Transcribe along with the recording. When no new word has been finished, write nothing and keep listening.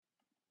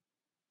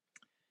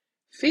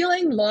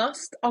Feeling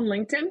lost on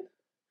LinkedIn?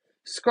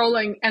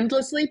 Scrolling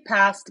endlessly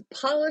past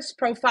polished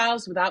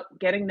profiles without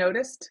getting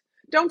noticed?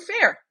 Don't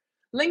fear.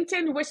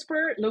 LinkedIn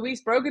Whisperer Louise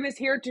Brogan is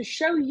here to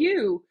show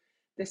you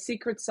the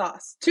secret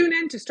sauce. Tune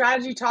in to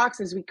Strategy Talks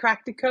as we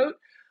crack the code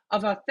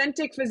of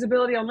authentic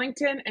visibility on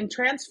LinkedIn and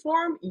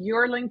transform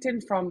your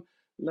LinkedIn from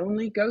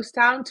lonely ghost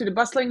town to the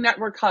bustling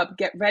network hub.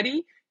 Get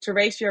ready to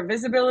raise your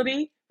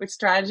visibility with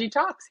Strategy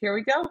Talks. Here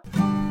we go.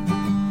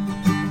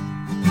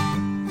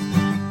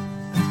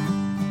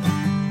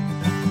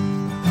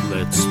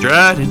 Let's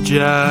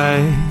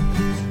strategize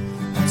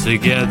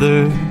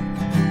together.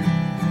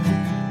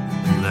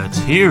 Let's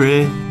hear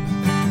it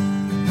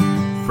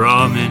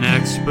from an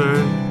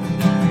expert.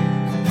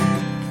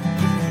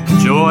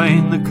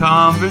 Join the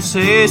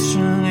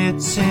conversation,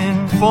 it's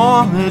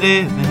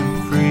informative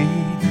and free.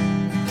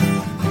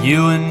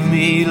 You and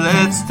me,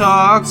 let's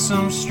talk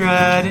some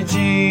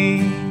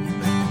strategy.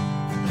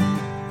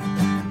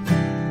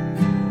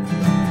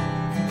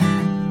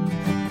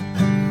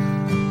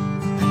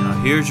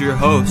 Here's your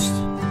host,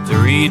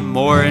 Doreen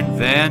Morin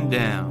Van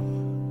Dam.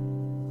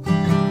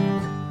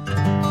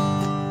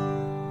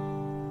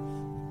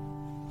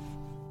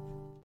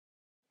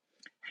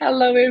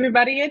 Hello,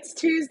 everybody. It's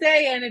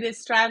Tuesday, and it is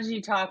Strategy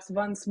Talks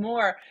once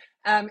more.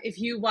 If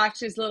you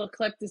watch this little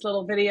clip, this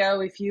little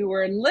video, if you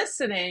were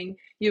listening,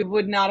 you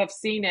would not have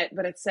seen it,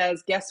 but it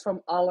says guests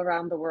from all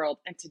around the world.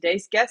 And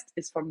today's guest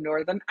is from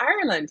Northern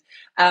Ireland.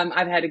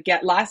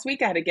 Last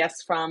week I had a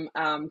guest from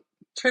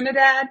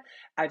Trinidad.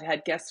 I've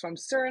had guests from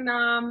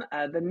Suriname,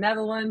 the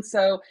Netherlands.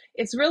 So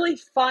it's really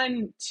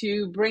fun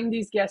to bring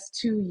these guests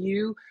to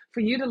you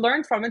for you to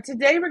learn from. And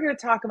today we're going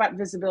to talk about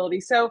visibility.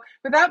 So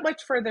without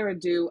much further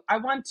ado, I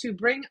want to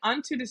bring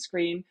onto the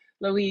screen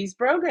Louise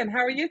Brogan. How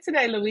are you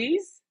today,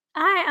 Louise?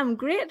 I am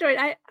great, Doreen.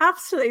 I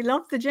absolutely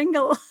love the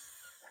jingle.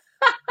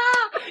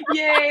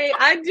 Yay,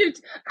 I do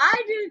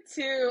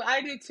too.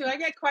 I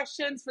get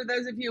questions for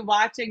those of you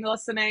watching,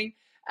 listening.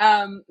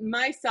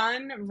 My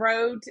son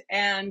wrote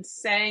and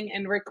sang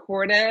and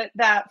recorded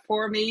that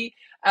for me.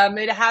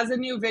 It has a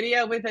new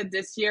video with it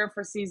this year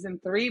for season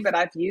 3, but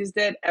I've used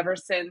it ever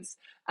since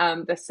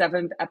the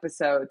 7th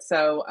episode.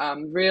 So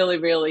I'm really,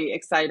 really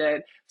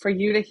excited for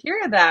you to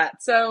hear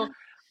that. So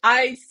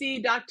I see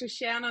Dr.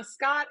 Shanna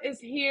Scott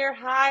is here.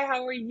 Hi,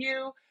 how are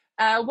you?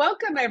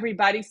 Welcome,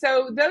 everybody.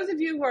 So those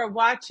of you who are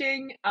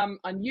watching on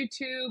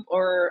YouTube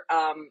or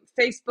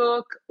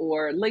Facebook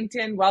or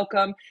LinkedIn,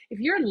 welcome. If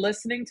you're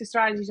listening to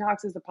Strategy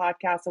Talks as a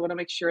podcast, I want to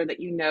make sure that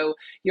you know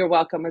you're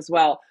welcome as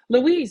well.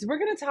 Louise, we're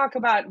going to talk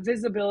about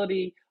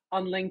visibility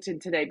on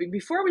LinkedIn today. But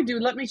before we do,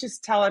 let me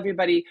just tell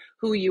everybody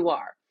who you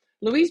are.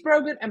 Louise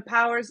Brogan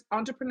empowers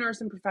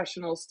entrepreneurs and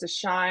professionals to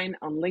shine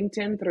on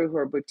LinkedIn through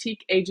her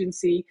boutique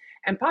agency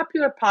and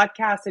popular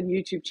podcast and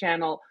YouTube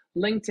channel,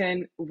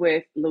 LinkedIn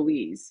with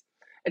Louise.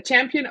 A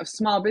champion of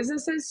small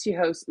businesses, she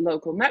hosts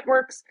local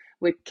networks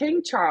with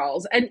King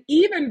Charles and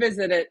even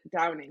visited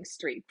Downing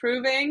Street,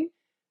 proving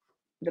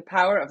the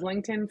power of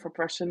LinkedIn for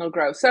personal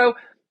growth. So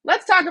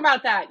let's talk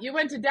about that. You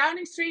went to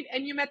Downing Street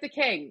and you met the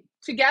King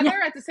together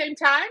at the same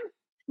time?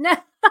 No,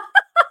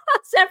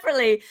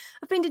 separately.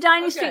 I've been to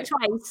Downing Street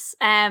twice,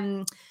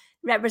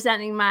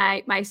 representing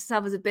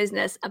myself as a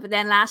business. But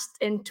then last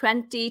in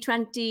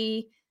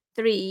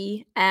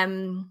 2022,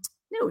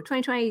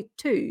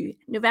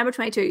 November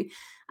 22,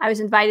 I was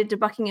invited to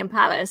Buckingham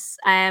Palace,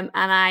 and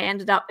I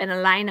ended up in a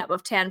lineup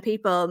of 10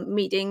 people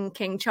meeting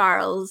King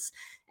Charles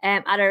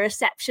at a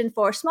reception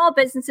for small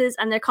businesses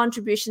and their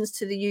contributions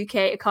to the UK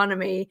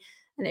economy,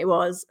 and it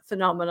was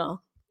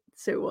phenomenal.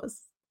 So it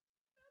was.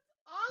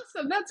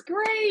 Awesome. That's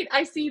great.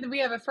 I see that we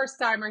have a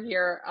first-timer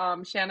here.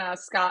 Shanna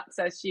Scott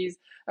says she's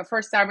a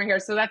first-timer here,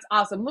 so that's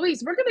awesome.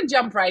 Louise, we're going to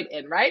jump right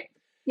in, right?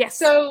 Yes.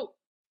 So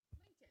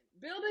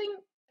building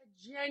a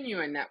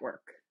genuine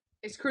network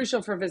is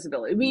crucial for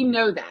visibility. We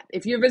know that.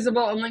 If you're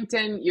visible on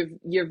LinkedIn,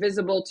 you're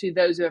visible to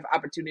those who have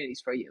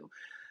opportunities for you.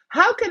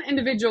 How can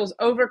individuals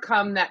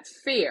overcome that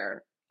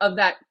fear of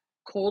that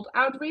cold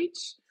outreach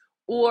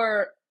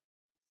or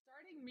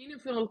starting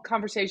meaningful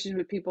conversations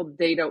with people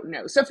they don't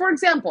know? So for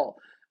example,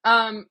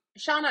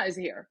 Shauna is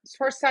here. It's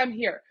first time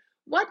here.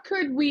 What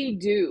could we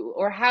do,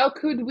 or how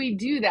could we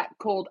do that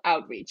cold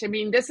outreach? I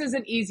mean, this is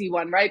an easy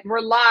one, right?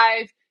 We're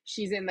live.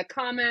 She's in the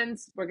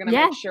comments. We're going to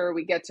make sure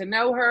we get to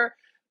know her.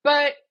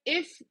 But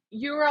if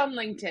you're on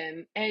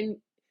LinkedIn, and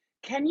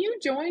can you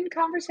join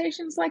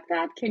conversations like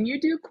that? Can you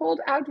do cold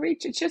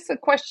outreach? It's just a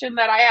question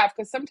that I have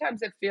because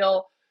sometimes I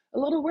feel a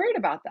little worried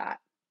about that.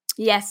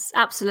 Yes,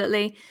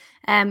 absolutely.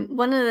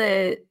 One of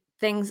the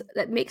things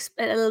that makes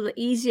it a little bit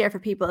easier for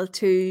people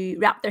to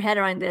wrap their head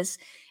around this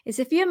is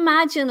if you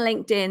imagine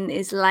LinkedIn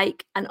is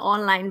like an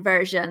online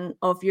version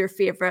of your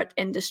favorite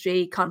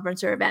industry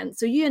conference or event.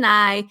 So you and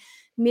I,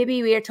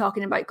 maybe we are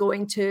talking about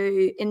going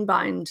to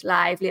Inbound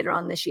Live later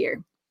on this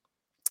year.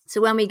 So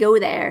when we go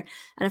there,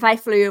 and if I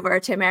flew over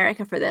to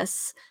America for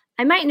this,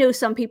 I might know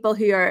some people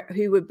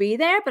who would be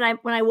there, but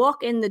when I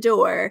walk in the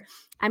door,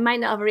 I might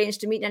not have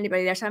arranged to meet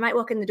anybody there. So I might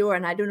walk in the door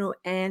and I don't know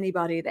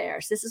anybody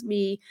there. So this is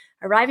me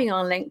arriving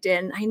on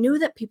LinkedIn. I know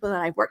that people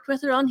that I've worked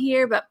with are on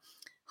here, but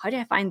how do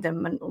I find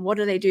them? And what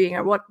are they doing?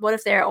 Or what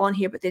if they're on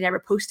here, but they never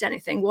post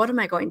anything? What am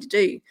I going to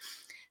do?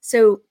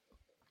 So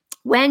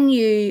when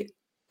you,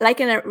 like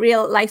in a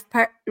real life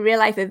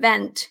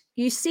event,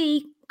 you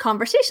see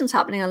conversations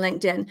happening on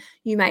LinkedIn.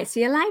 You might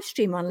see a live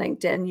stream on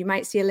LinkedIn. You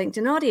might see a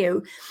LinkedIn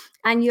audio,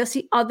 and you'll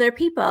see other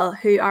people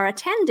who are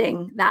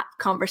attending that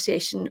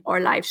conversation or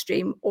live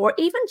stream, or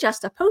even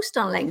just a post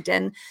on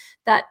LinkedIn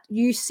that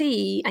you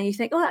see and you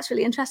think, oh, that's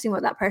really interesting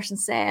what that person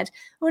said.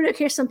 Oh, look,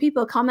 here's some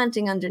people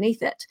commenting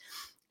underneath it.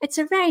 It's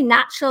a very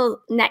natural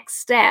next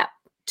step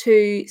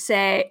to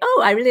say,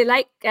 oh, I really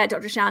like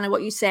Dr. Shannon,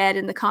 what you said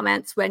in the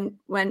comments when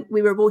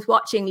we were both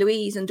watching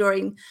Louise and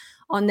Doreen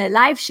on the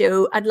live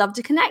show. I'd love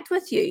to connect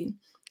with you.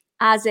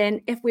 As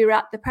in, if we were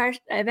at the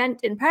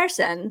event in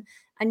person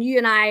and you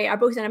and I are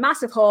both in a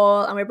massive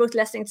hall and we're both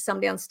listening to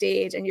somebody on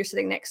stage and you're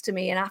sitting next to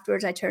me, and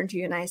afterwards I turn to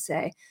you and I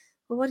say,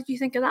 well, what did you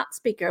think of that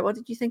speaker? What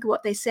did you think of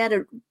what they said?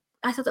 Or,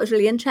 I thought that was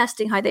really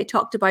interesting how they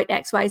talked about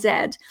X, Y, Z.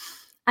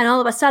 And all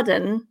of a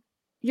sudden,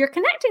 you're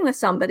connecting with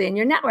somebody and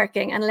you're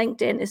networking, and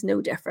LinkedIn is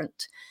no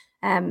different.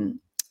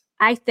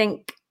 I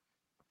think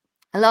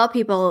a lot of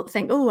people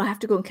think, oh, I have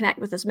to go and connect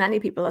with as many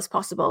people as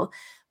possible.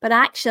 But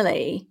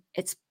actually,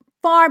 it's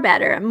far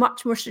better and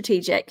much more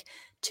strategic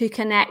to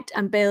connect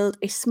and build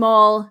a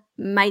small,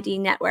 mighty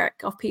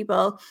network of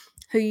people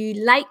who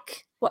you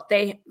like what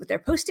they're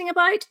posting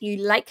about, you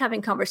like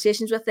having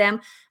conversations with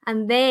them,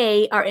 and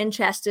they are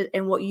interested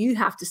in what you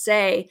have to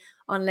say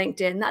on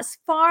LinkedIn. That's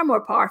far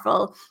more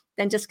powerful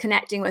than just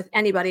connecting with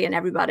anybody and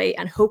everybody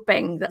and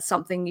hoping that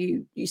something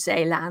you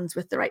say lands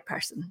with the right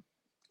person.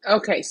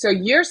 Okay, so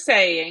you're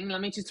saying,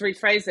 let me just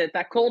rephrase it,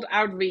 that cold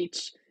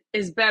outreach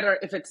is better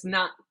if it's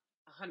not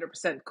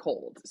 100%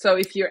 cold. So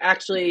if you're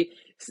actually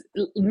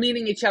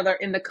meeting each other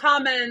in the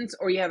comments,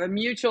 or you have a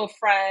mutual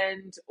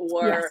friend,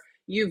 or Yes.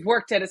 you've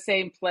worked at a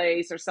same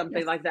place or something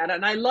Yes. like that.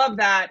 And I love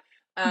that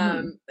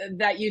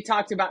that you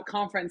talked about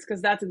conference,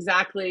 because that's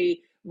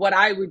exactly what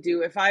I would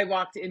do if I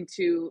walked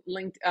into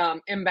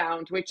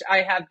Inbound, which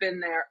I have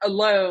been there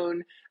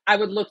alone. I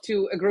would look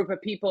to a group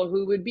of people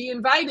who would be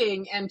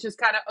inviting and just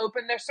kind of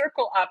open their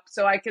circle up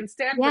so I can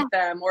stand Yeah. with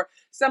them, or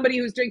somebody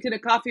who's drinking a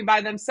coffee by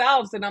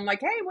themselves and I'm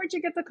like, hey, where'd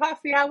you get the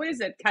coffee? How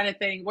is it? Kind of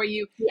thing, where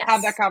you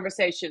have that Yes.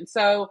 conversation.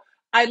 So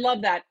I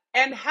love that.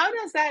 And how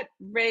does that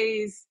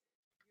raise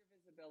your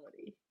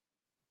visibility?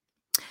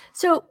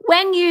 So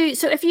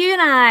if you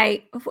and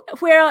I,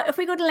 if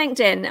we go to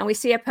LinkedIn and we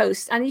see a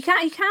post, and you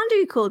can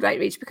do cold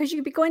outreach, because you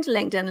could be going to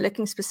LinkedIn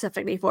looking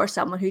specifically for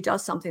someone who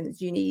does something that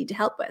you need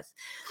help with.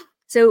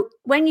 So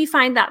when you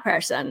find that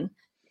person,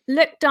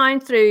 look down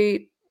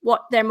through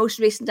what their most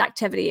recent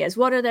activity is.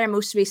 What are their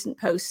most recent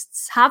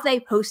posts? Have they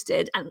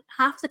posted? And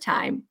half the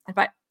time, in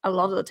fact, a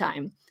lot of the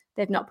time,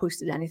 they've not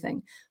posted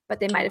anything, but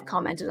they might have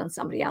commented on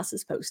somebody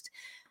else's post.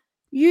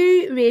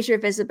 You raise your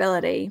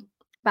visibility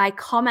by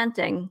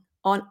commenting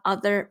on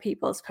other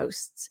people's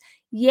posts.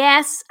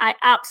 Yes, I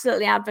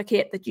absolutely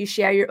advocate that you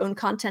share your own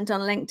content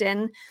on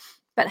LinkedIn,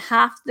 but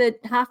half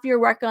your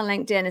work on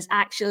LinkedIn is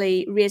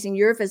actually raising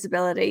your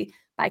visibility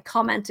by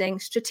commenting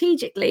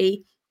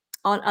strategically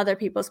on other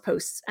people's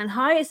posts. And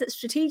how is it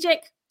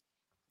strategic?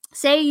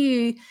 Say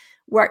you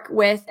work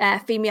with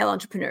female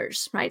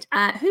entrepreneurs, right?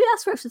 Who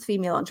else works with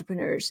female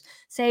entrepreneurs?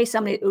 Say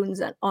somebody who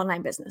owns an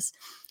online business.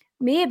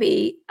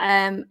 Maybe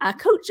a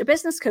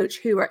business coach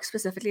who works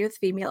specifically with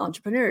female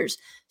entrepreneurs.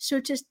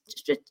 So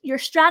your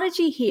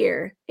strategy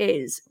here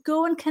is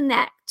go and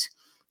connect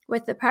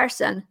with the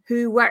person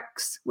who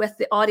works with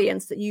the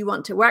audience that you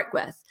want to work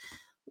with,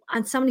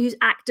 and somebody who's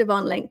active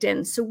on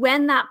LinkedIn. So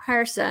when that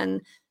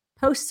person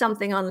posts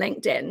something on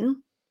LinkedIn,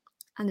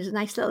 and there's a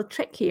nice little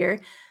trick here,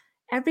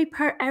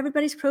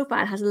 everybody's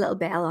profile has a little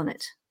bell on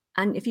it.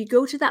 And if you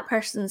go to that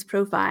person's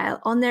profile,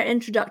 on their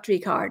introductory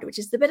card, which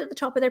is the bit at the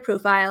top of their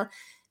profile,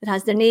 it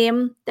has their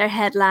name, their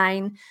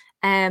headline,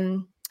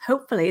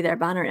 hopefully their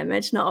banner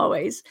image, not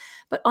always.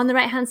 But on the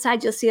right-hand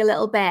side, you'll see a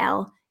little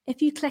bell.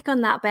 If you click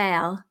on that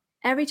bell,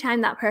 every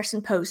time that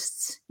person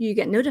posts, you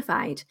get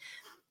notified.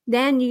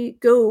 Then you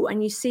go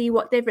and you see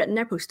what they've written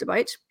their post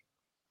about,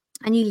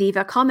 and you leave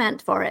a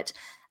comment for it.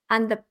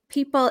 And the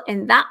people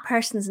in that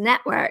person's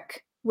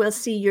network will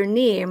see your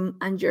name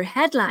and your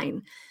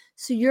headline.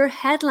 So your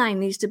headline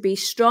needs to be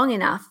strong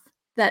enough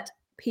that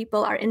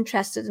people are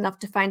interested enough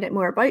to find out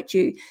more about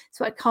you.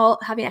 So I call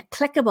having a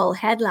clickable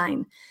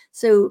headline.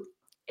 So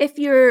if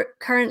your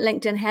current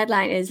LinkedIn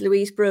headline is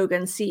Louise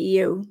Brogan,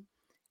 CEO,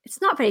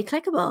 it's not very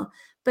clickable.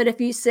 But if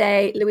you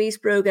say Louise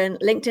Brogan,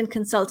 LinkedIn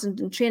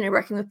consultant and trainer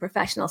working with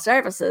professional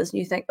services, and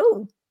you think,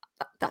 oh,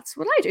 that's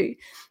what I do,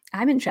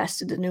 I'm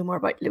interested to know more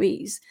about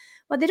Louise.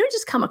 Well, they don't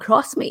just come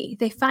across me.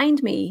 They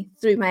find me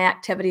through my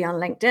activity on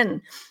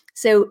LinkedIn.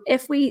 So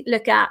if we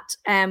look at,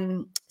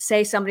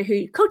 say, somebody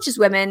who coaches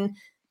women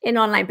in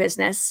online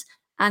business,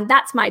 and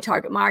that's my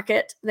target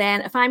market,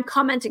 then if I'm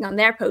commenting on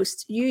their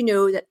post, you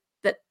know that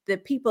the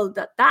people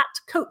that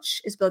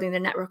coach is building their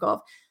network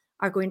of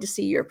are going to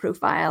see your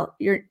profile.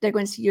 They're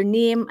going to see your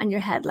name and your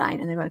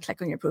headline, and they're going to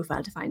click on your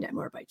profile to find out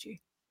more about you.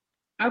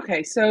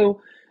 Okay, so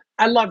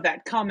I love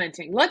that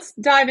commenting. Let's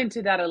dive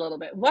into that a little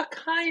bit. What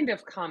kind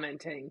of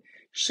commenting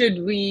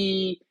should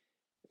we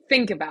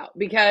think about?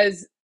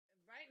 Because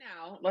right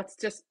now, let's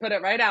just put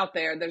it right out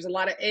there. There's a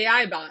lot of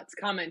AI bots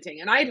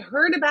commenting, and I'd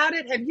heard about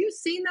it. Have you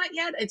seen that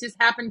yet? It just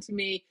happened to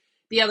me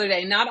the other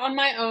day, not on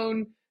my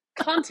own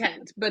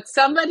content, but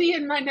somebody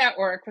in my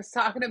network was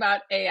talking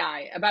about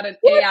AI, about an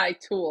What? AI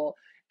tool.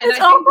 And It's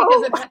I think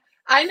because awful.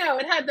 I know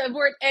it had the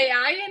word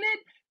AI in it,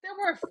 there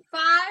were 5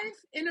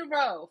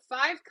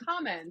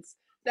 comments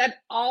that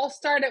all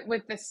started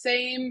with the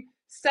same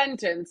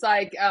sentence,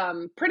 like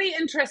pretty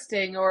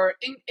interesting or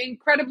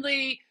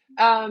incredibly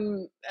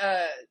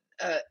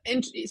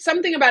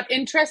something about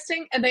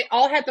interesting, and they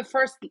all had the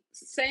first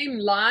same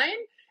line,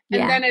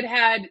 and Yeah. then it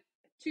had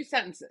 2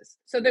 sentences.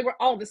 So they were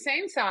all the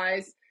same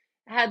size,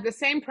 had the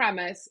same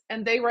premise,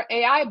 and they were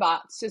AI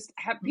bots. Just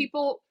have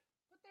people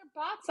put their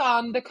bots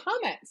on the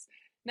comments.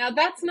 Now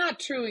that's not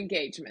true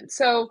engagement.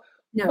 So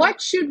No.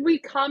 what should we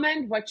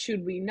comment? What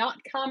should we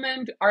not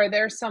comment? Are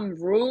there some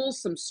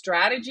rules, some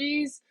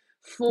strategies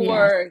Yes.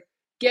 for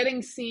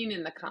getting seen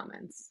in the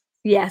comments?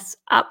 Yes,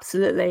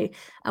 absolutely.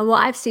 And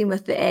what I've seen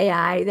with the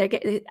AI, they're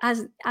getting,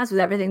 as with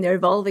everything, they're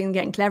evolving and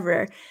getting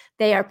cleverer.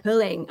 They are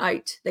pulling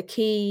out the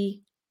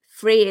key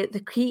phrase, the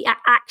key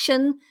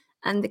action,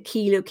 and the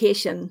key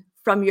location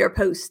from your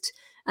post,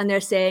 and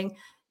they're saying,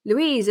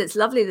 "Louise, it's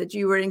lovely that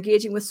you were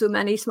engaging with so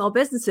many small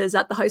businesses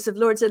at the House of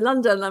Lords in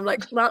London." And I'm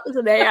like, "That was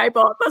an AI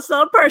bot. That's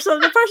not a person.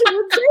 The person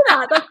would say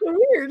that. That's so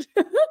weird."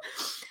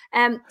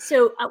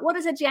 So what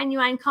is a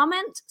genuine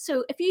comment?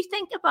 So if you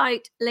think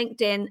about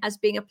LinkedIn as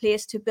being a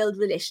place to build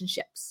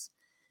relationships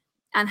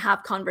and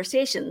have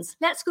conversations,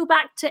 let's go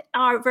back to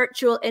our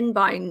virtual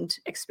inbound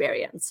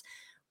experience.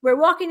 We're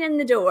walking in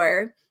the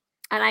door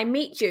and I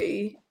meet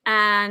you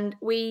and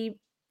we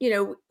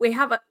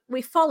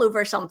fall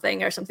over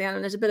something or something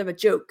and there's a bit of a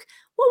joke.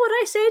 What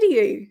would I say to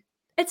you?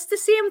 It's the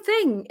same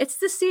thing. It's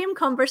the same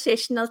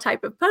conversational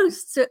type of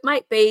post. So it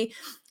might be,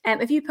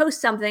 if you post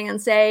something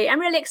and say, "I'm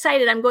really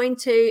excited. I'm going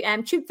to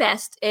Tube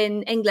Fest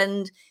in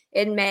England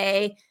in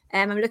May.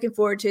 I'm looking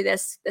forward to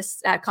this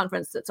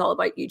conference that's all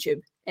about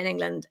YouTube in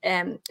England.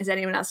 Is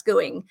anyone else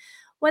going?"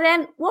 Well,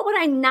 then what would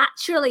I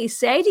naturally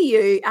say to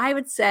you? I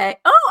would say,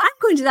 "Oh, I'm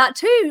going to that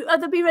too. Oh,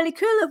 that'd be really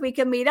cool if we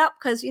can meet up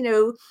because,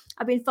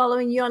 I've been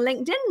following you on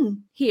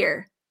LinkedIn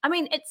here." I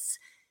mean,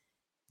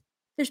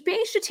 there's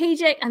being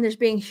strategic and there's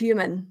being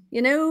human,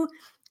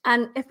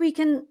 and if we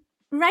can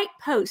write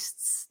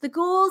posts, the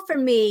goal for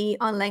me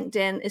on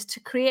LinkedIn is to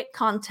create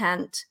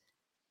content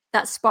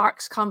that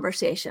sparks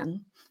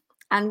conversation.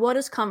 And what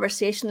does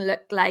conversation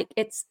look like?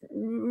 It's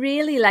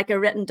really like a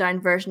written down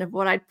version of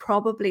what I'd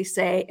probably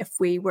say if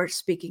we were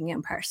speaking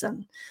in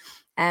person.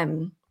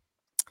 To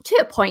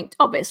a point,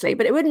 obviously,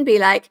 but it wouldn't be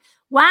like,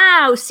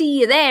 "Wow,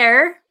 see you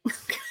there."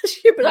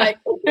 You'd be like,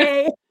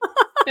 "Okay."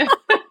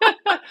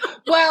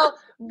 Well,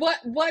 what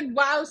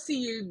wow see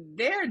you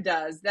there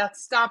does, that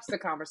stops the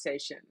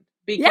conversation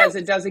because Yes,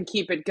 it doesn't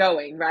keep it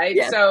going, right?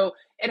 yes, So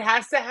it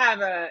has to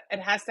have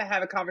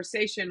a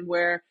conversation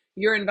where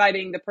you're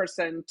inviting the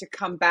person to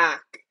come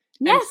back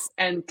and yes.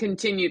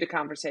 continue the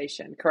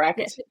conversation, Yes,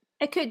 correct?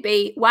 it could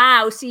be,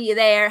 "Wow, see you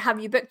there. Have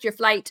you booked your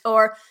flight?"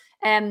 Or,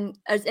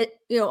 is it,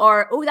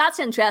 or, "Oh, that's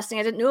interesting.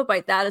 I didn't know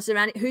about that. Is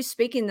there who's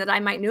speaking that I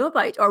might know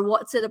about? Or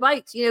what's it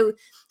about?"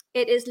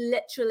 It is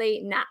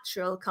literally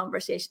natural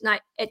conversation. Now,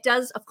 it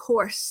does, of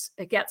course,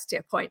 it gets to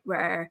a point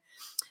where,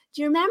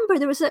 do you remember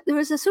there was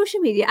a social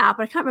media app?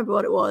 I can't remember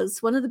what it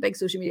was. One of the big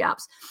social media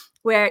apps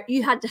where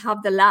you had to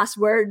have the last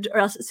word,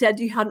 or else it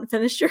said you hadn't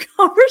finished your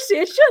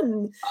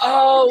conversation.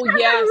 Oh, I can't remember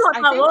yes. what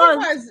that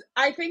was.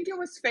 I think it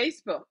was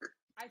Facebook.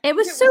 I It think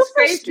was it so was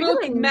Facebook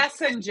frustrating.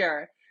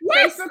 Messenger.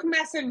 Yes. Facebook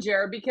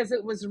Messenger, because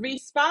it was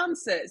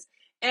responses.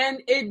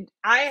 And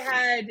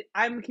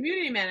I'm a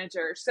community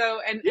manager,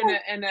 so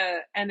Yes. and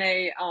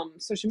a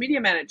social media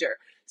manager.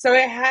 So I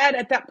had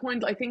at that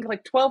point I think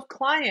like 12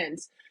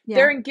 clients.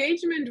 Their Yeah.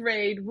 engagement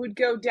rate would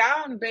go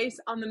down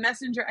based on the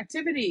messenger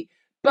activity.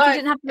 If you But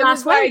didn't have the it was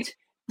last word. like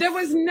there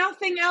was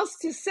nothing else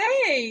to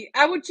say.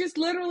 I would just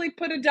literally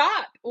put a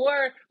dot,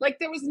 or like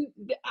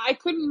I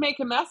couldn't make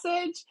a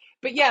message.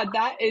 But yeah,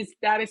 that is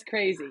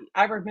crazy.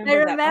 I I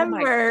remember that. Oh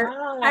my remember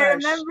I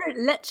gosh.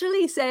 remember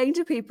literally saying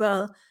to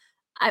people,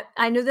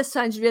 I know this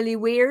sounds really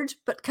weird,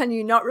 but can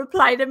you not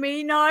reply to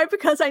me now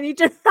because I need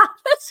to wrap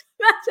this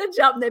message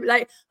up? And they'd be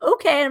like,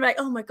 "Okay." And I'm like,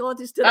 "Oh my God,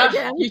 just did it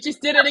again." You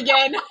just did it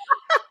again.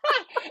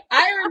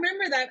 I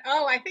remember that.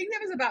 Oh, I think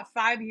that was about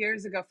 5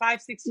 years ago, 5,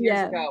 6 years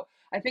Yeah. ago.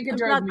 I think it I'm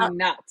drove glad me that,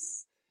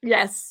 nuts.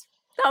 yes.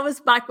 That was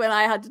back when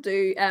I had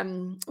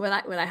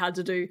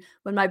to do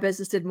when my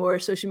business did more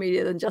social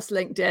media than just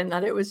LinkedIn,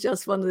 and it was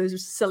just one of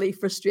those silly,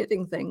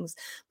 frustrating things.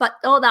 But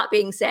all that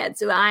being said,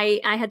 so I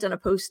had done a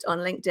post on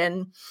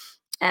LinkedIn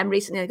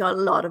recently. I got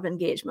a lot of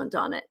engagement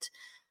on it.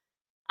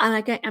 And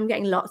I'm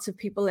getting lots of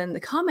people in the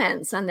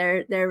comments, and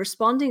they're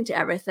responding to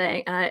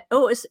everything. And it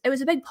was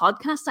a big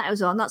podcast that I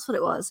was on. That's what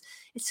it was.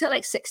 It's got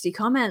like 60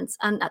 comments,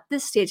 and at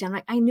this stage, I'm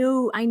like, I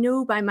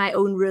know by my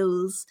own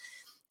rules,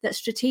 that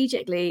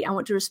strategically I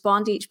want to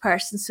respond to each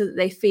person so that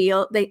they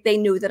feel they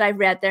know that I've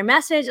read their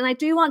message. And I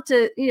do want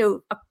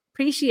to,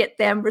 appreciate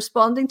them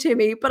responding to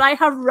me, but I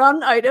have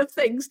run out of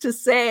things to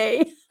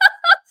say.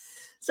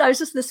 So I was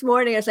just this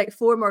morning, I was like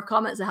 4 more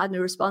comments I had no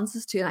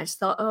responses to. And I just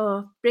thought,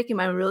 oh, breaking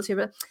my own rules here.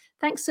 But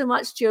thanks so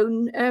much,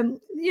 Joan.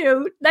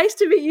 Nice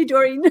to meet you,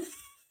 Doreen.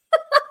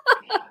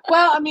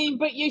 Well, I mean,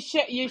 but you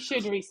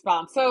should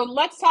respond. So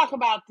let's talk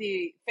about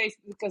the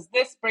Facebook, because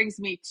this brings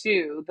me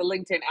to the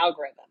LinkedIn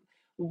algorithm.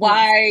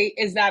 Why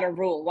is that a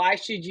rule? Why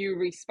should you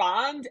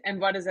respond? And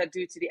what does that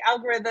do to the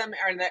algorithm?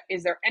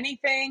 Is there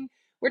anything,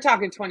 we're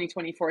talking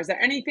 2024, is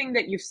there anything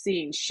that you've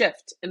seen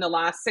shift in the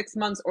last 6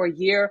 months or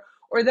year,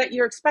 or that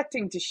you're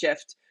expecting to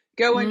shift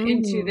going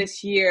into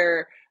this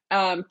year?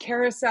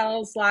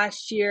 Carousels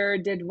last year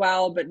did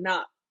well, but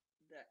not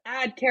the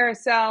ad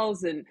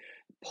carousels, and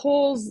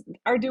polls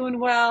are doing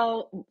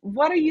well.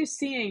 What are you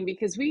seeing?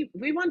 Because we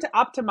want to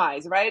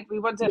optimize, right? We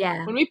want to,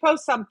 when we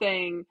post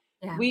something,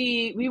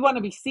 we want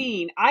to be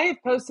seen. I have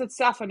posted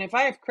stuff, and if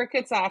I have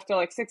crickets after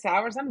like 6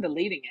 hours, I'm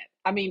deleting it.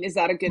 I mean, is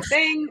that a good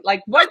thing?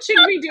 Like, what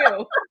should we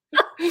do?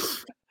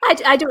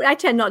 I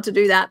tend not to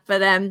do that,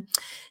 but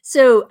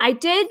so I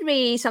did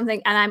read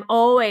something, and I'm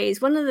always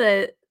one of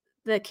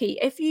the key,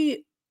 if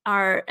you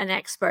are an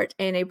expert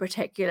in a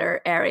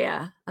particular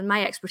area, and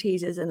my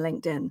expertise is in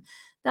LinkedIn,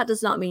 that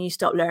does not mean you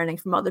stop learning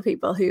from other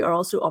people who are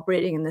also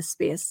operating in this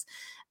space.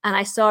 And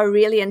I saw a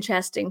really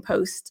interesting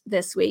post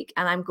this week,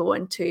 and I'm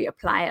going to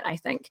apply it, I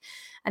think.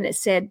 And it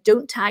said,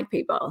 don't tag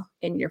people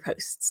in your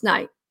posts.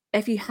 Now,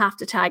 if you have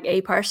to tag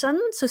a person,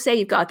 so say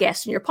you've got a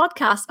guest in your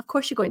podcast, of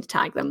course you're going to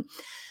tag them.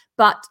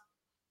 But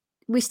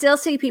we still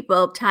see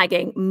people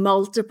tagging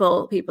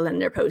multiple people in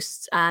their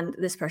posts. And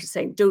this person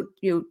saying,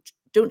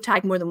 don't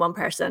tag more than one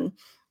person.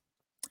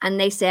 And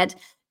they said,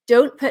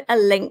 don't put a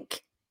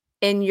link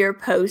in your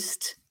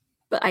post.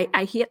 But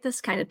I hate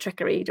this kind of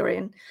trickery,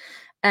 Dorian.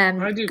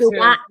 I do too.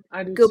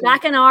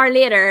 Back an hour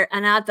later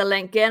and add the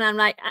link in. I'm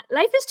like,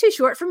 life is too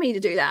short for me to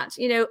do that.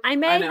 I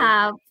may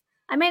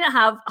not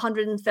have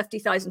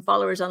 150,000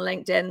 followers on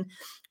LinkedIn,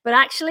 but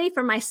actually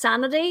for my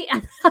sanity,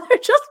 I'd rather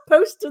just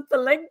posted the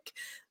link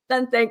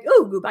than think,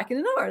 oh, go back in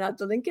an hour and add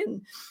the link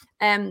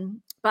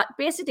in. But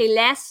basically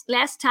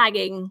less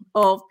tagging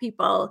of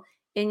people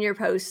in your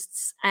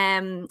posts,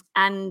 and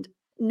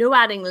no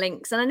adding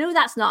links. And I know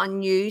that's not a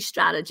new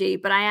strategy,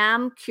 but I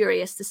am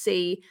curious to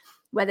see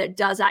whether it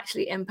does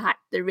actually impact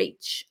the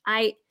reach.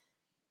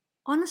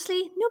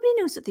 Honestly, nobody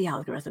knows what the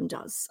algorithm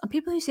does. And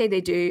people who say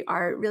they do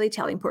are really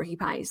telling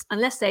porcupines,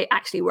 unless they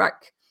actually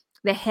work.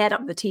 They head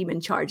up the team in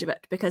charge of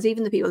it, because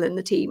even the people in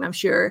the team, I'm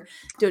sure,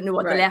 don't know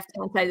what the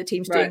left-hand side of the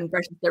team's doing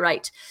versus the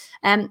right.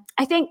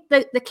 I think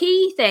the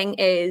key thing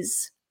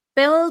is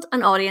build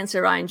an audience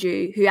around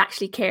you who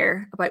actually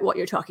care about what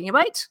you're talking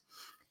about.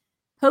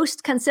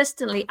 Post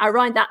consistently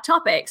around that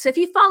topic. So if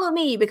you follow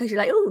me because you're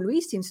like, oh,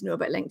 Louise seems to know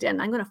about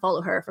LinkedIn, I'm going to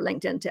follow her for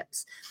LinkedIn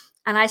tips.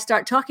 And I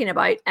start talking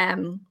about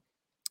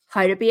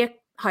how to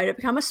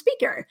become a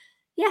speaker.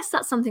 Yes,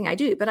 that's something I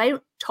do, but I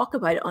don't talk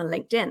about it on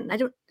LinkedIn. I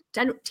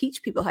don't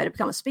teach people how to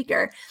become a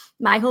speaker.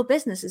 My whole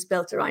business is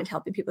built around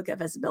helping people get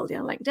visibility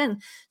on LinkedIn.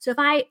 So if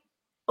I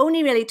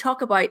only really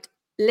talk about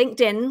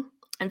LinkedIn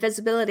and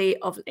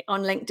visibility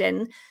on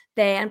LinkedIn,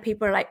 then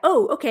people are like,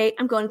 oh, okay,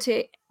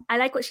 I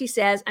like what she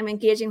says. I'm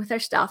engaging with her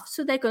stuff.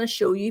 So they're going to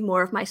show you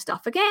more of my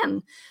stuff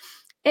again.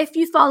 If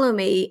you follow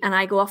me and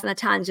I go off on a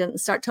tangent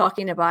and start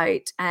talking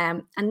about,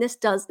 and this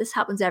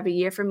happens every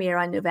year for me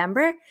around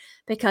November,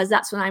 because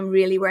that's when I'm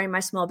really wearing my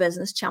small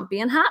business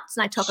champion hats,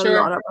 and I talk a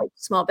lot about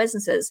small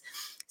businesses.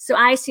 So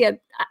I see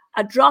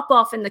a drop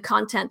off in the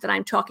content that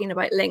I'm talking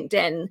about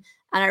LinkedIn,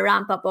 and I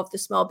ramp up of the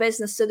small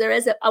business. So there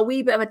is a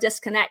wee bit of a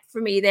disconnect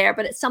for me there,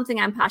 but it's something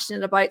I'm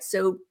passionate about.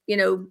 So,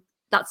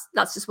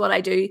 that's just what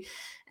I do.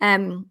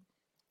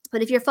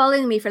 But if you're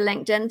following me for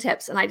LinkedIn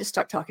tips and I just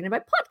start talking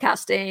about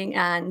podcasting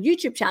and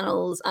YouTube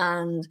channels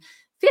and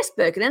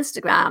Facebook and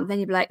Instagram, then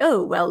you'd be like,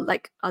 oh, well,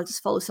 I'll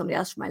just follow somebody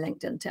else for my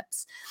LinkedIn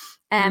tips.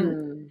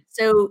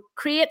 So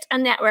create a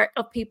network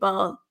of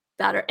people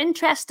that are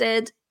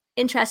interesting,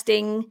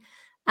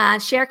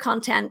 and share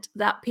content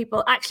that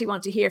people actually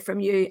want to hear from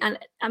you. And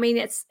I mean,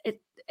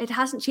 it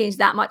hasn't changed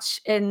that much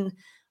in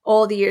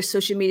all the years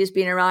social media's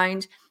been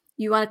around.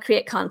 You want to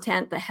create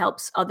content that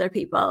helps other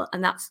people.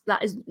 And that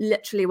is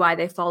literally why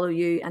they follow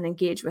you and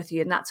engage with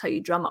you. And that's how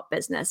you drum up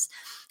business.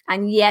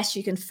 And yes,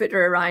 you can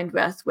footer around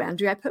with, when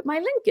do I put my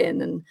link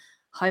in? And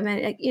how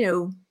many,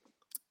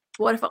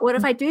 what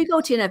if I do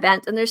go to an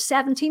event and there's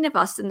 17 of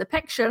us in the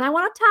picture and I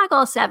want to tag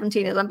all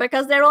 17 of them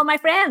because they're all my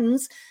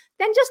friends?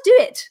 Then just do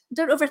it.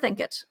 Don't overthink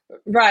it.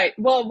 Right.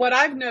 Well, what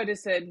I've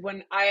noticed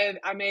when I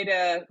made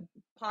a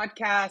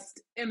podcast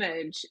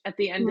image at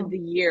the end of the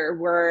year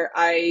where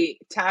I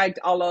tagged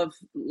all of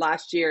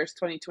last year's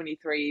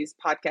 2023's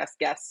podcast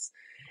guests.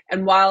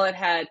 And while it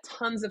had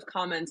tons of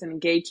comments and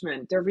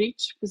engagement, their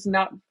reach was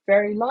not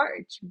very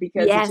large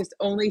because it just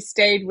only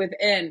stayed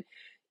within.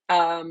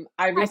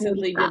 I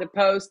recently did a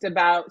post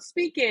about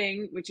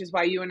speaking, which is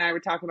why you and I were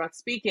talking about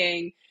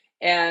speaking.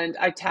 and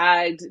I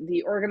tagged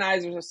the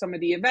organizers of some of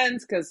the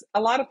events, because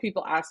a lot of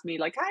people ask me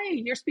like, hey,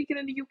 you're speaking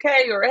in the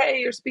UK, or hey,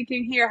 you're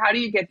speaking here. How do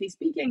you get these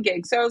speaking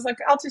gigs? So I was like,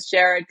 I'll just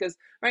share it, because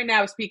right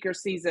now speaker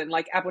season,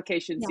 like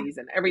application Yeah.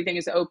 season, everything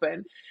is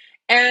open.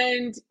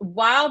 And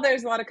while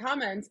there's a lot of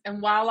comments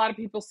and while a lot of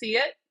people see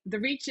it, the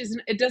reach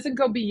isn't, it doesn't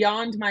go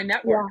beyond my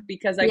network Yeah.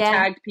 because I Yeah.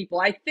 tagged people.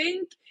 I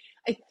think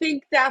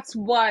that's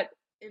what,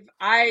 if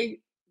I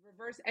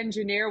reverse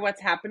engineer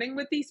what's happening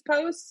with these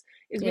posts,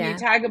 is when you Yeah.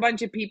 tag a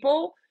bunch of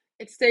people,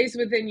 it stays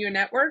within your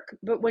network.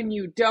 But when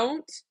you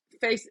don't,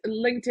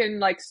 LinkedIn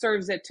like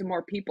serves it to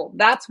more people.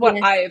 That's what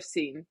Yes. I have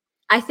seen.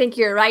 I think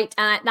you're right.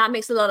 And that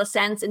makes a lot of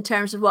sense in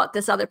terms of what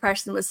this other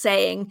person was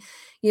saying.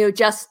 You know,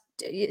 just,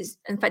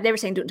 in fact, they were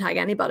saying don't tag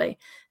anybody.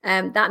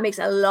 That makes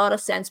a lot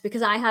of sense,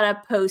 because I had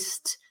a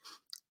post,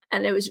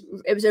 and it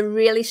was a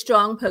really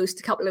strong post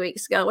a couple of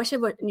weeks ago. I wish I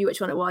knew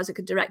which one it was. I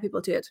could direct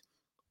people to it.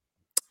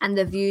 And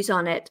the views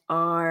on it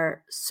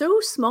are so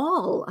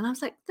small. And I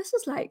was like, this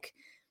was like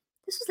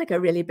a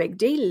really big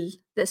deal,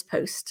 this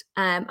post.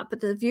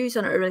 But the views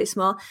on it are really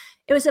small.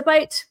 It was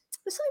something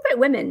about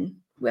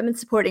women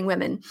supporting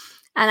women.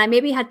 And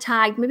I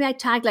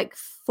tagged like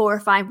 4 or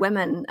 5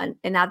 women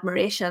in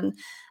admiration.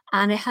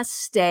 And it has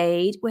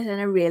stayed within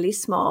a really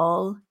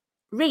small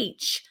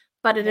reach,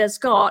 but it has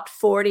got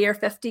 40 or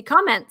 50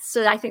 comments.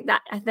 So I think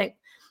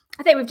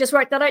we've just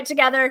worked that out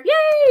together.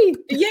 Yay!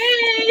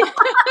 Yay!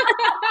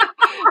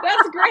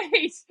 That's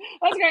great.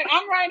 That's great.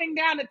 I'm writing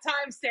down a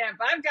timestamp.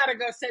 I've got to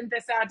go send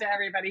this out to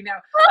everybody now.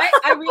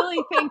 I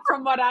really think,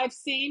 from what I've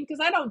seen, because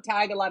I don't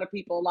tag a lot of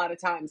people a lot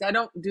of times. I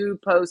don't do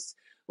posts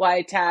where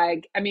I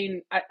tag. I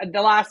mean,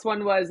 the last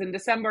one was in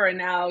December, and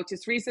now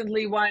just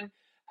recently one.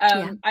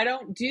 Yeah. I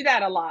don't do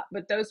that a lot,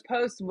 but those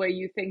posts where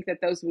you think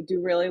that those would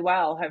do really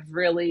well have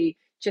really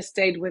just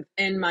stayed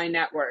within my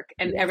network,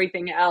 and Yeah.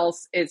 everything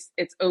else it's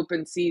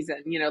open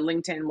season. You know,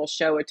 LinkedIn will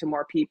show it to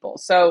more people.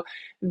 So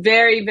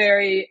very,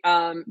 very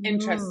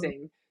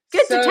interesting.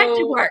 Good detective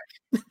So work.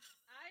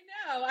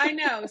 I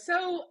know.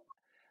 So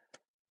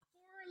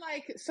for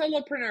like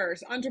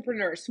solopreneurs,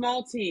 entrepreneurs,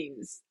 small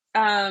teams,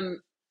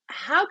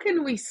 how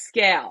can we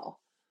scale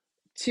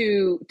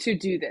to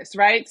do this,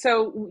 right?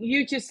 So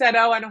you just said,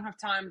 oh, I don't have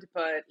time to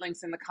put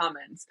links in the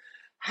comments.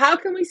 How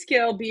can we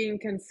scale being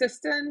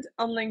consistent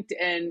on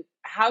LinkedIn?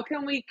 How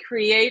can we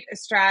create a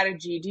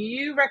strategy? Do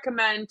you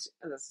recommend,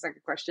 that's the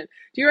second question,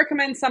 do you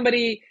recommend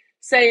somebody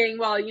saying,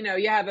 well, you know,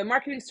 you have a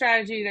marketing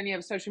strategy, then you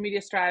have a social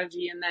media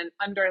strategy, and then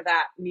under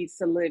that needs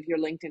to live your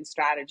LinkedIn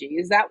strategy?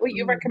 Is that what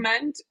you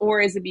recommend, or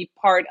is it be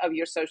part of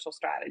your social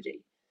strategy?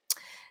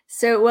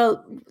 So,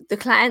 well, the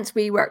clients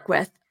we work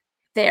with,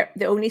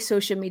 the only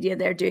social media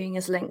they're doing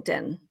is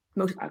LinkedIn,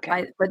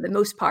 Okay. for the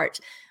most part.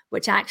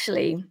 Which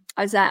actually,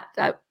 I was at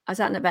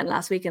an event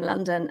last week in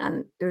London,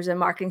 and there was a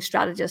marketing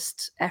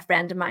strategist, a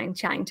friend of mine,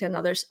 chatting to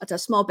another at a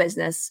small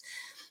business,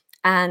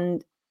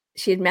 and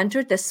she had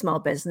mentored this small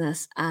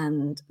business,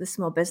 and the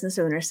small business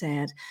owner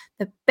said,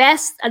 "The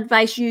best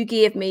advice you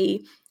gave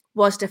me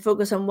was to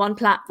focus on one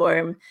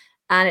platform,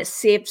 and it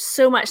saved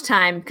so much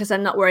time because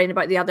I'm not worrying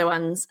about the other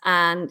ones."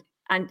 And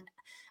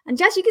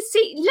Jess, you could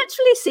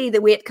literally see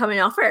the weight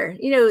coming off her,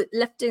 you know,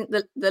 lifting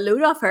the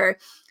load off her.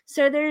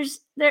 So there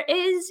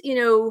is, you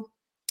know,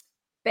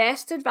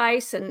 best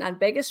advice and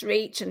biggest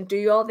reach and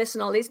do all this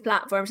and all these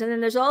platforms. And then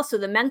there's also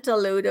the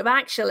mental load of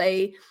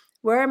actually,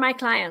 where are my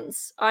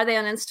clients? Are they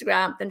on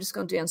Instagram? Then I'm just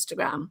going to do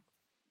Instagram.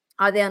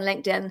 Are they on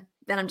LinkedIn?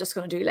 Then I'm just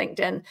going to do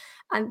LinkedIn.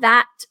 And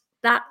that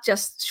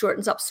just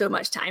shortens up so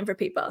much time for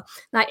people.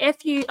 Now,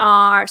 if you're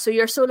a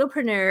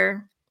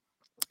solopreneur,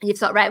 you've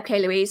thought, right,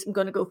 okay, Louise, I'm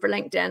going to go for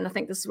LinkedIn. I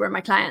think this is where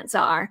my clients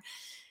are.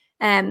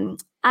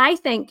 I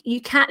think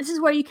this is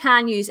where you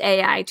can use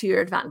AI to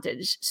your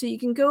advantage. So you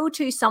can go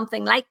to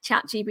something like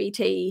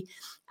ChatGPT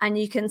and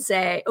you can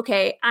say,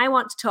 okay, I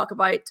want to talk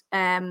about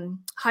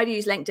how to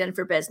use LinkedIn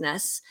for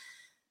business.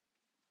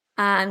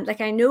 And like,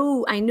 I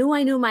know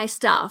my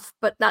stuff,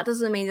 but that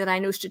doesn't mean that I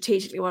know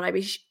strategically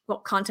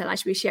what content I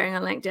should be sharing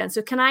on LinkedIn.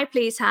 So can I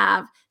please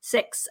have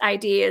 6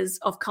 ideas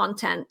of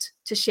content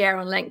to share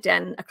on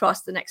LinkedIn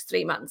across the next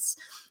 3 months?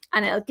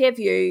 And it'll give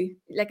you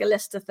like a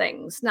list of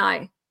things.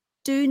 Now,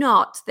 do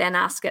not then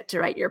ask it to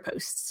write your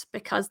posts,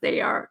 because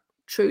they are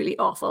truly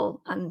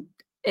awful. And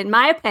in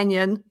my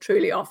opinion,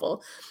 truly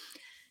awful.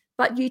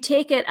 But you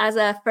take it as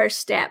a first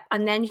step,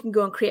 and then you can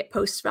go and create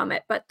posts from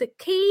it. But the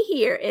key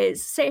here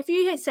is, say, if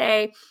you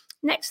say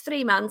next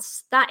 3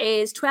 months, that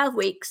is 12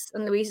 weeks,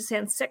 and Louise is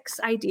saying 6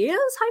 ideas,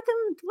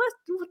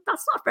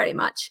 that's not very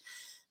much.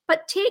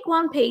 But take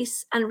one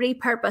piece and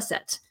repurpose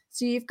it.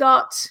 So you've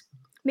got,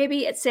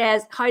 maybe it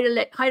says how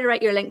to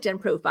write your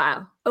LinkedIn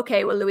profile.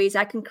 Okay, well, Louise,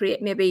 I can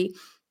create maybe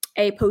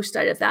a post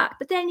out of that.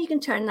 But then you can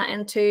turn that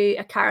into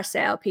a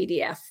carousel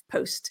PDF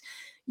post.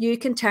 You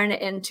can turn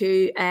it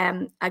into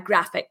a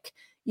graphic.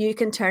 You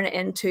can turn it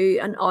into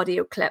an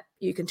audio clip.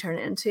 You can turn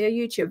it into a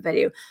YouTube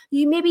video.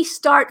 You maybe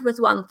start with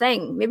one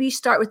thing. Maybe you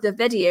start with the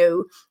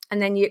video and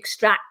then you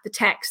extract the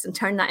text and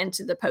turn that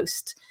into the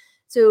post.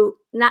 So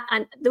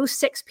and those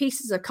 6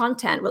 pieces of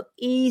content will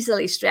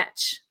easily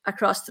stretch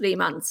across 3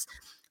 months.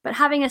 But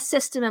having a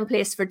system in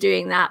place for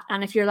doing that,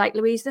 and if you're like,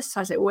 Louise, this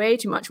sounds like way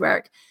too much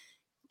work,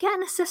 get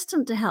an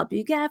assistant to help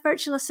you. Get a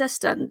virtual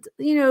assistant.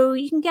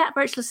 You can get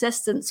virtual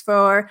assistants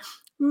for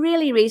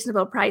really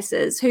reasonable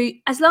prices who,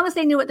 as long as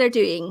they know what they're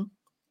doing,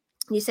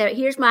 you say,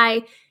 here's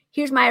my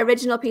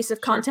original piece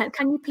of content.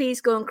 Can you please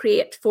go and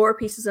create 4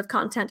 pieces of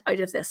content out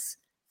of this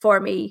for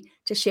me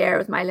to share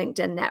with my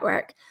LinkedIn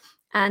network?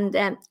 And,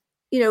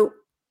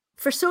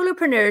 for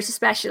solopreneurs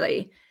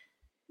especially,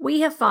 we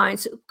have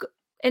found,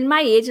 in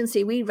my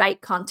agency, we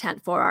write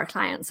content for our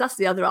clients. That's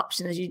the other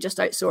option, is you just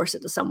outsource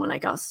it to someone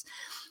like us.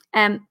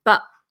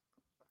 But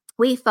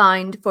we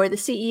found for the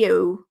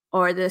CEO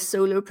or the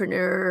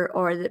solopreneur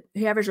or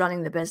whoever's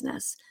running the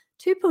business,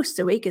 2 posts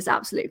a week is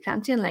absolutely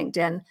plenty on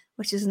LinkedIn,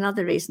 which is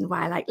another reason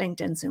why I like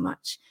LinkedIn so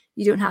much.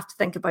 You don't have to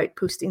think about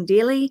posting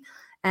daily.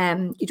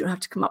 You don't have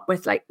to come up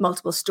with like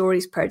multiple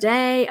stories per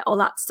day, all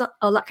that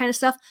kind of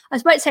stuff. I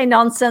was about to say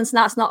nonsense, and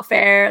that's not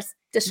fair. It's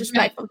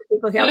disrespectful to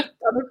people who have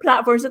other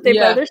platforms that they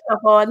build their stuff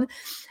on.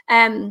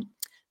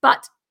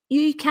 But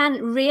you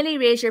can really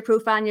raise your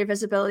profile and your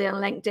visibility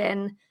on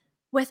LinkedIn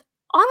with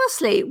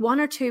honestly 1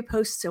 or 2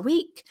 posts a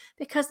week,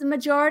 because the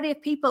majority of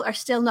people are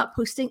still not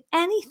posting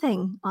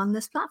anything on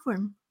this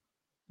platform.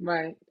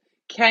 Right.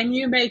 Can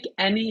you make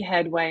any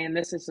headway? And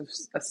this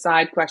is a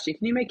side question.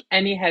 Can you make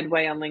any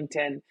headway on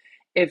LinkedIn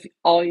if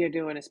all you're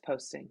doing is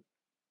posting?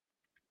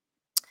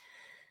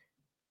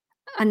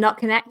 And not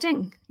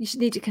connecting. You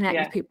should need to connect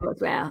with people as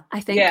well, I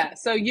think. Yeah.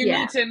 So you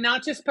need to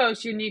not just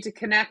post, you need to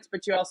connect,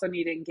 but you also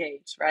need to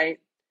engage, right?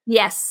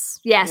 Yes.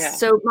 Yeah.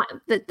 So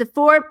the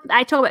 4,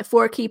 I talk about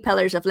 4 key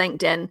pillars of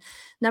LinkedIn.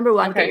 Number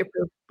 1,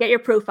 get your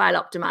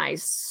profile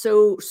optimized.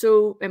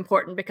 So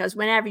important, because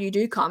whenever you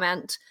do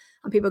comment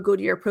and people go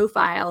to your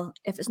profile,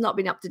 if it's not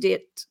been up to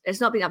date, it's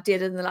not been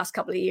updated in the last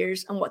couple of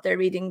years, and what they're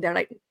reading, they're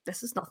like,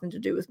 this has nothing to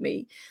do with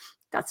me.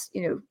 That's,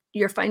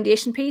 your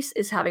foundation piece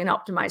is having an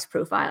optimized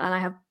profile. And I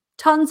have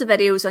tons of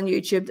videos on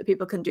YouTube that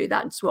people can do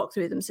that and just walk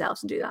through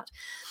themselves and do that.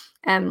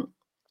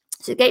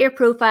 So get your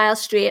profile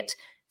straight.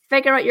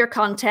 Figure out your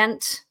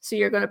content. So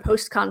you're going to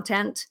post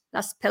content.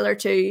 That's pillar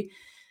 2.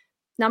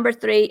 Number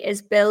 3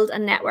 is build a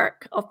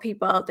network of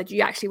people that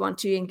you actually want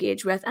to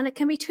engage with. And it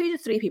can be 2 to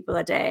 3 people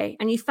a day.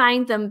 And you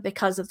find them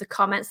because of the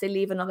comments they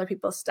leave on other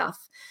people's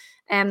stuff.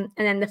 And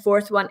then the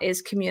 4th one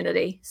is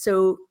community.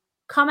 So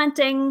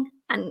commenting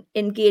and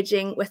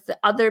engaging with the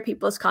other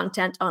people's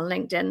content on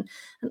LinkedIn.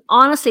 And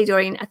honestly,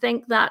 Doreen, I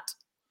think that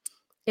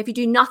if you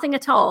do nothing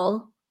at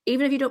all,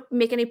 even if you don't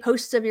make any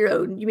posts of your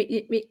own, you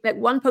make like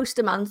 1 post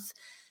a month,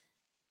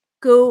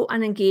 go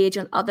and engage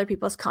on other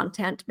people's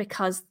content,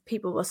 because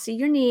people will see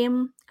your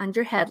name and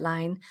your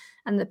headline,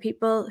 and the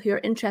people who are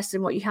interested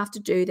in what you have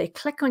to do, they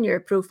click on your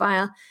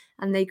profile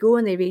and they go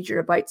and they read your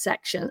about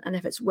section. And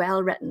if it's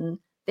well written,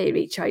 they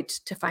reach out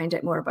to find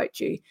out more about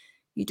you.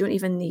 You don't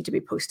even need to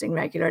be posting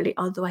regularly,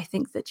 although I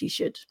think that you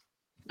should.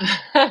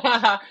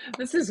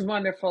 This is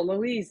wonderful.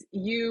 Louise,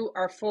 you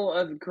are full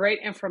of great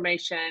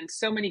information.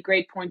 So many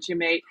great points you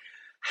made.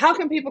 How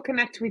can people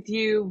connect with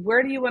you?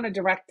 Where do you want to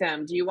direct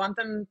them? Do you want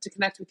them to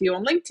connect with you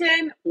on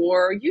LinkedIn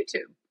or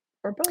YouTube,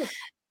 or both?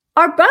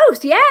 Or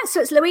both, yeah.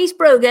 So it's Louise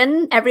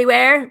Brogan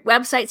everywhere.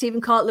 Websites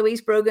even call it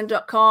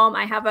louisebrogan.com.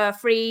 I have a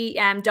free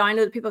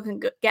download that people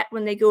can get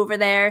when they go over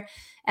there,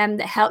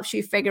 that helps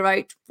you figure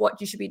out what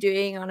you should be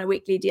doing on a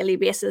weekly, daily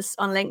basis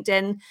on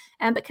LinkedIn.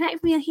 But connect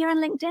with me here on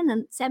LinkedIn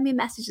and send me a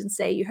message and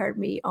say you heard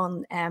me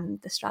on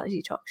the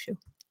Strategy Talk Show.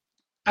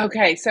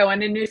 Okay, so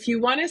and then if you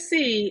want to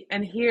see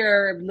and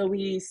hear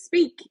Louise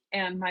speak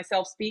and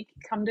myself speak,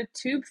 come to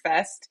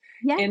TubeFest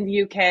in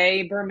the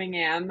UK,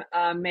 Birmingham,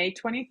 May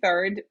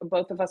 23rd.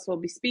 Both of us will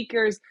be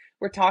speakers.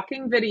 We're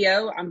talking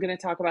video. I'm going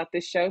to talk about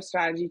this show,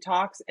 Strategy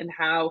Talks, and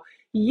how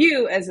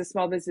you as a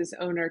small business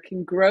owner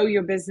can grow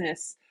your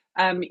business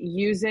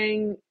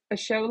using a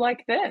show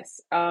like this.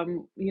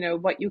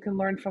 What you can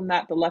learn from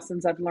that, the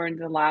lessons I've learned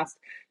in the last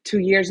 2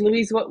 years.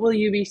 Louise, what will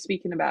you be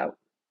speaking about?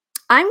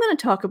 I'm going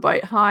to talk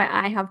about how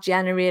I have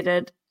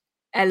generated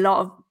a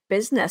lot of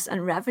business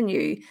and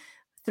revenue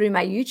through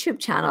my YouTube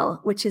channel,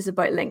 which is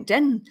about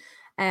LinkedIn,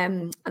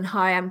 and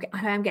how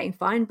I'm getting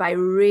found by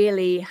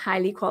really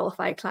highly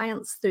qualified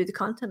clients through the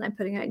content I'm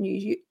putting out on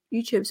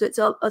YouTube. So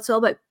it's all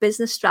about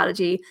business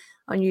strategy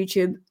on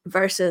YouTube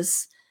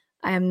versus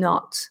I'm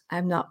not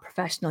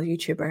professional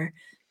YouTuber.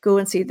 Go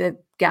and see the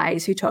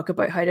guys who talk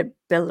about how to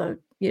build a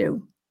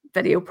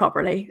video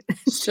properly.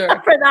 Sure.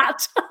 For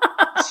that.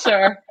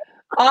 Sure.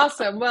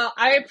 Awesome. Well,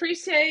 I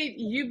appreciate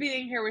you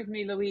being here with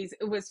me, Louise.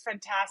 It was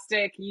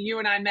fantastic. You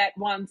and I met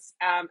once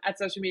at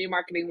Social Media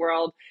Marketing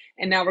World,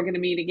 and now we're going to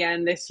meet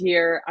again this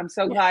year. I'm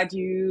so glad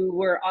you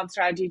were on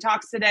Strategy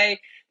Talks today.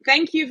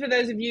 Thank you for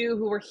those of you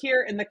who were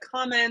here in the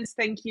comments.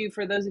 Thank you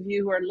for those of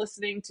you who are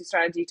listening to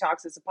Strategy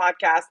Talks as a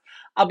podcast.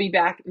 I'll be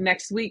back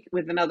next week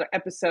with another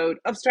episode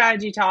of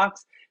Strategy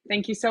Talks.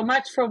 Thank you so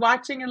much for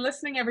watching and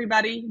listening,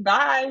 everybody.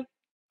 Bye.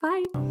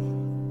 Bye.